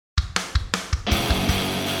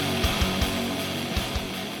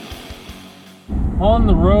on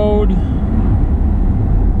the road,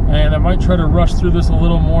 and I might try to rush through this a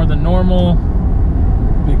little more than normal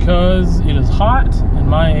because it is hot and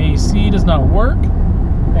my AC does not work,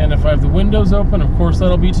 and if I have the windows open, of course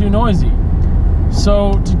that'll be too noisy.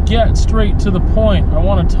 So to get straight to the point, I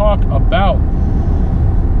want to talk about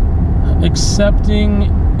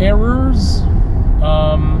accepting errors,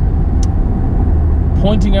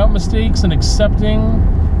 pointing out mistakes and accepting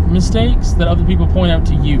mistakes that other people point out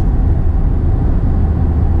to you.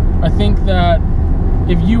 I think that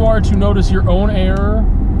if you are to notice your own error,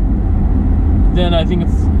 then I think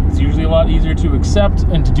it's usually a lot easier to accept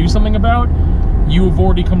and to do something about. You have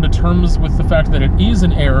already come to terms with the fact that it is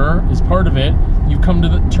an error, is part of it. You've come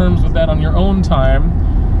to terms with that on your own time,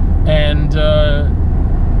 and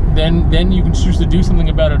then you can choose to do something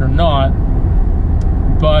about it or not.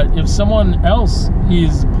 But if someone else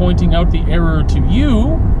is pointing out the error to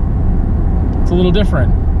you, it's a little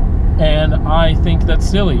different. And I think that's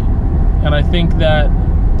silly. And I think that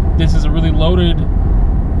this is a really loaded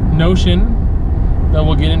notion that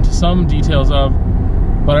we'll get into some details of,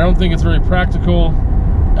 but I don't think it's very practical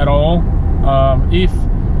at all. If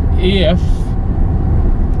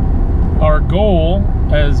our goal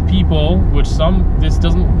as people, which this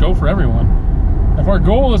doesn't go for everyone, if our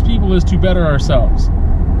goal as people is to better ourselves,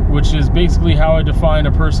 which is basically how I define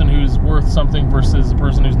a person who's worth something versus a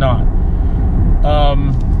person who's not.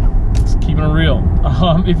 Just keeping it real.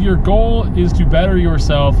 If your goal is to better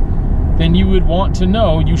yourself, then you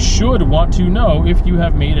should want to know if you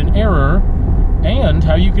have made an error and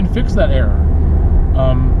how you can fix that error.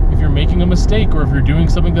 If you're making a mistake or if you're doing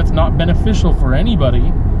something that's not beneficial for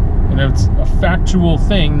anybody, and it's a factual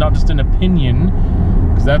thing, not just an opinion,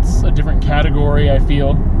 because that's a different category, I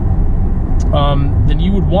feel, then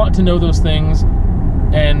you would want to know those things,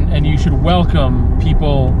 and you should welcome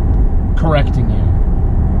people correcting you.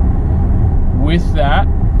 With that,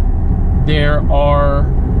 there are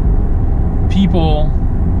people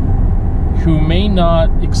who may not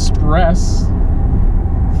express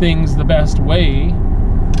things the best way,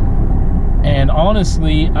 and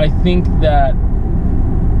honestly, I think that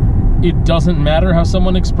it doesn't matter how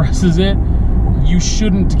someone expresses it. You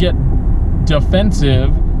shouldn't get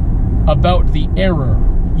defensive about the error.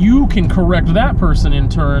 You can correct that person in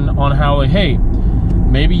turn on how, like, hey,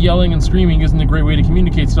 maybe yelling and screaming isn't a great way to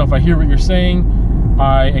communicate stuff. I hear what you're saying.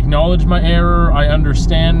 I acknowledge my error. I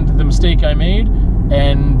understand the mistake I made,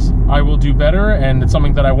 and I will do better, and it's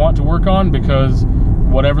something that I want to work on because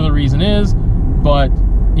whatever the reason is. But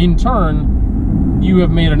in turn, you have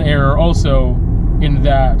made an error also in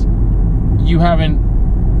that you haven't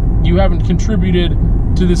contributed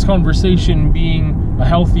to this conversation being a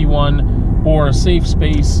healthy one or a safe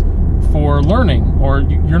space for learning, or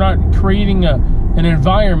you're not creating an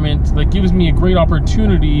environment that gives me a great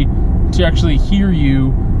opportunity to actually hear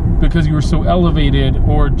you because you were so elevated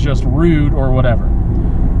or just rude or whatever.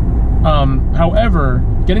 However,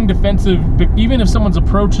 getting defensive, even if someone's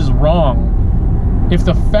approach is wrong, if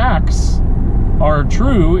the facts are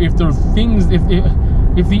true, if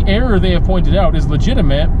the error they have pointed out is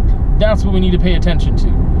legitimate, that's what we need to pay attention to.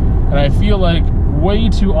 And I feel like way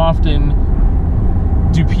too often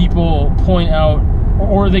do people point out,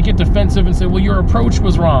 or they get defensive and say, well, your approach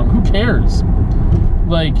was wrong. Who cares?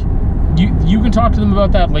 Like, you can talk to them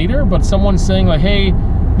about that later, but someone saying like, hey,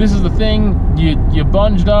 this is the thing, you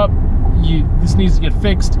bunged up, this needs to get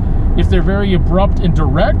fixed. If they're very abrupt and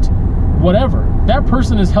direct, whatever. That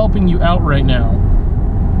person is helping you out right now.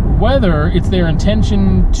 Whether it's their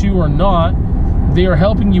intention to or not, they are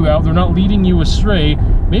helping you out. They're not leading you astray.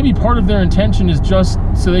 Maybe part of their intention is just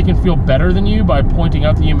so they can feel better than you by pointing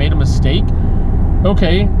out that you made a mistake.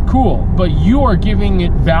 Okay, cool. But you are giving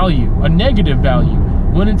it value, a negative value,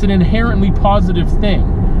 when it's an inherently positive thing.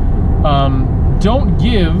 Don't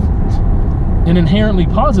give an inherently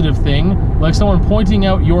positive thing, like someone pointing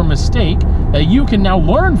out your mistake that you can now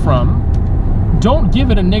learn from. Don't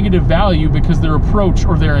give it a negative value because their approach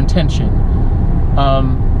or their intention.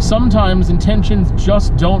 Sometimes intentions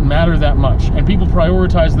just don't matter that much, and people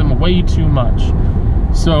prioritize them way too much.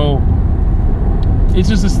 So it's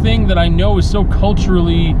just this thing that I know is so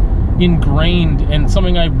culturally ingrained, and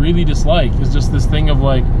something I really dislike is just this thing of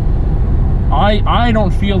like, I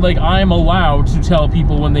don't feel like I'm allowed to tell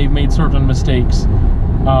people when they've made certain mistakes.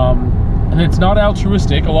 And it's not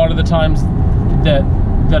altruistic. A lot of the times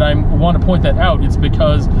that I want to point that out, it's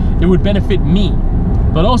because it would benefit me,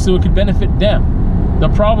 but also it could benefit them. The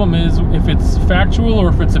problem is if it's factual or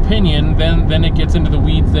if it's opinion, then it gets into the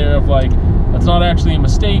weeds there of like, that's not actually a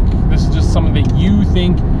mistake. This is just something that you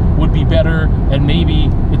think would be better, and maybe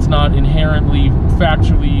it's not inherently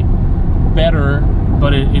factually better,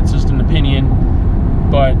 but it's just an opinion.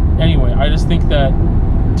 But anyway, I just think that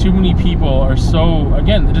too many people are so,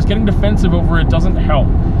 again, just getting defensive over it doesn't help.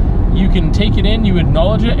 You can take it in, you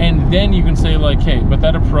acknowledge it, and then you can say like, hey, but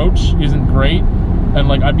that approach isn't great, and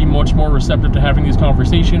like I'd be much more receptive to having these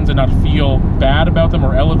conversations and not feel bad about them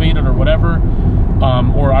or elevated or whatever,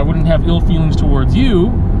 or I wouldn't have ill feelings towards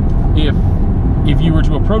you if you were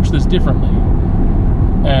to approach this differently,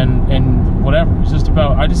 and whatever. It's just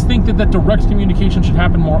about, I just think that direct communication should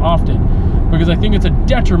happen more often, because I think it's a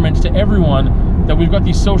detriment to everyone that we've got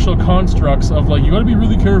these social constructs of like, you got to be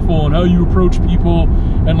really careful on how you approach people,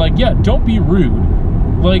 and like, yeah, don't be rude.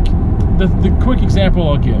 Like the quick example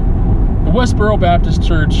I'll give, the Westboro Baptist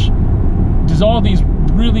Church does all these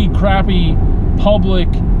really crappy public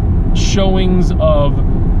showings of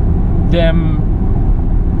them,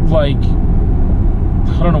 like,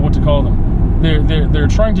 I don't know what to call them. They're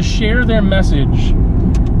trying to share their message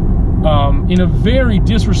in a very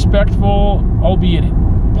disrespectful, albeit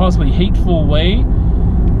possibly hateful way,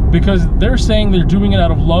 because they're saying they're doing it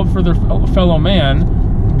out of love for their fellow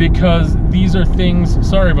man, because these are things,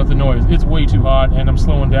 sorry about the noise, it's way too hot and I'm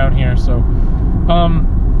slowing down here, so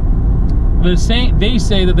they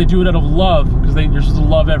say that they do it out of love because they're supposed to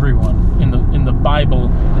love everyone in the Bible,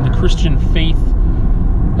 in the Christian faith.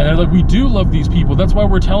 And they're like, we do love these people. That's why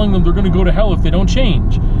we're telling them they're going to go to hell if they don't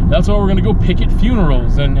change. That's why we're going to go picket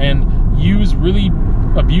funerals and use really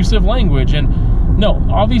abusive language. And no,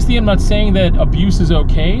 obviously I'm not saying that abuse is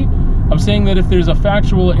okay. I'm saying that if there's a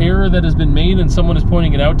factual error that has been made and someone is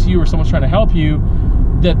pointing it out to you, or someone's trying to help you,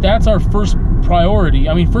 that's our first priority.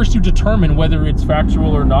 I mean, first you determine whether it's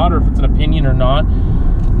factual or not, or if it's an opinion or not.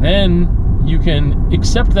 Then you can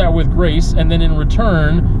accept that with grace, and then in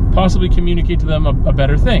return possibly communicate to them a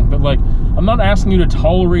better thing. But like, I'm not asking you to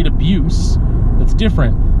tolerate abuse. That's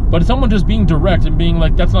different. But someone just being direct and being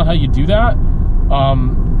like, that's not how you do that,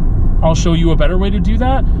 I'll show you a better way to do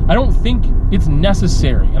that, I don't think it's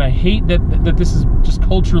necessary. And I hate that this is just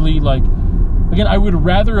culturally, like, again, I would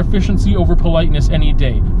rather efficiency over politeness any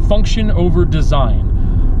day, function over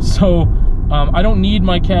design. So I don't need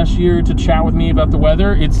my cashier to chat with me about the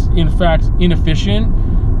weather. It's in fact inefficient,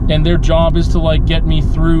 and their job is to like get me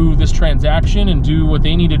through this transaction and do what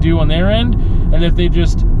they need to do on their end. And if they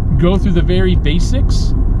just go through the very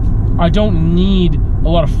basics, I don't need a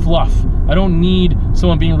lot of fluff. I don't need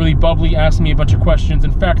someone being really bubbly asking me a bunch of questions.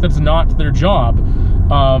 In fact, that's not their job.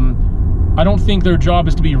 I don't think their job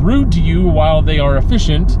is to be rude to you while they are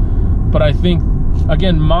efficient, but I think,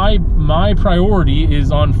 again, my priority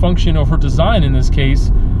is on function over design in this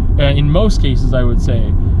case. In most cases, I would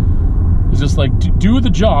say, it's just like, do the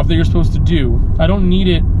job that you're supposed to do. I don't need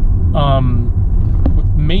it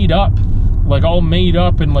made up, like all made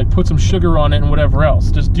up, and like put some sugar on it and whatever else.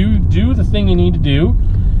 Just do the thing you need to do,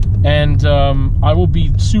 and I will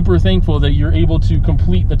be super thankful that you're able to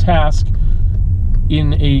complete the task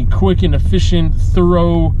in a quick and efficient,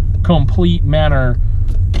 thorough, complete manner.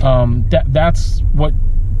 That's what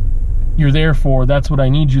you're there for. That's what I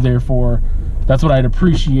need you there for. That's what I'd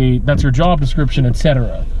appreciate. That's your job description,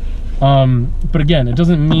 etc. But again, it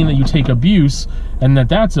doesn't mean that you take abuse and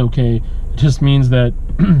that's okay. It just means that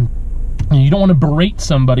you don't want to berate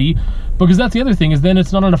somebody, because that's the other thing, is then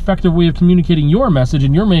it's not an effective way of communicating your message,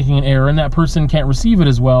 and you're making an error and that person can't receive it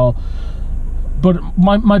as well. But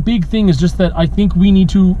my big thing is just that I think we need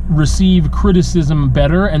to receive criticism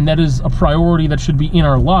better, and that is a priority that should be in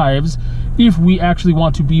our lives if we actually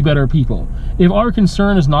want to be better people. If our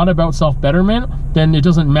concern is not about self-betterment, then it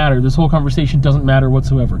doesn't matter. This whole conversation doesn't matter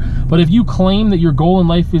whatsoever. But if you claim that your goal in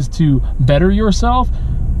life is to better yourself,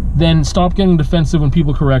 then stop getting defensive when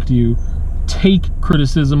people correct you. Take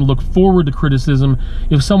criticism, look forward to criticism.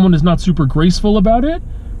 If someone is not super graceful about it,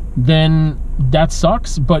 then that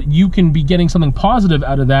sucks, but you can be getting something positive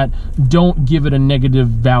out of that. Don't give it a negative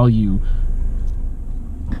value.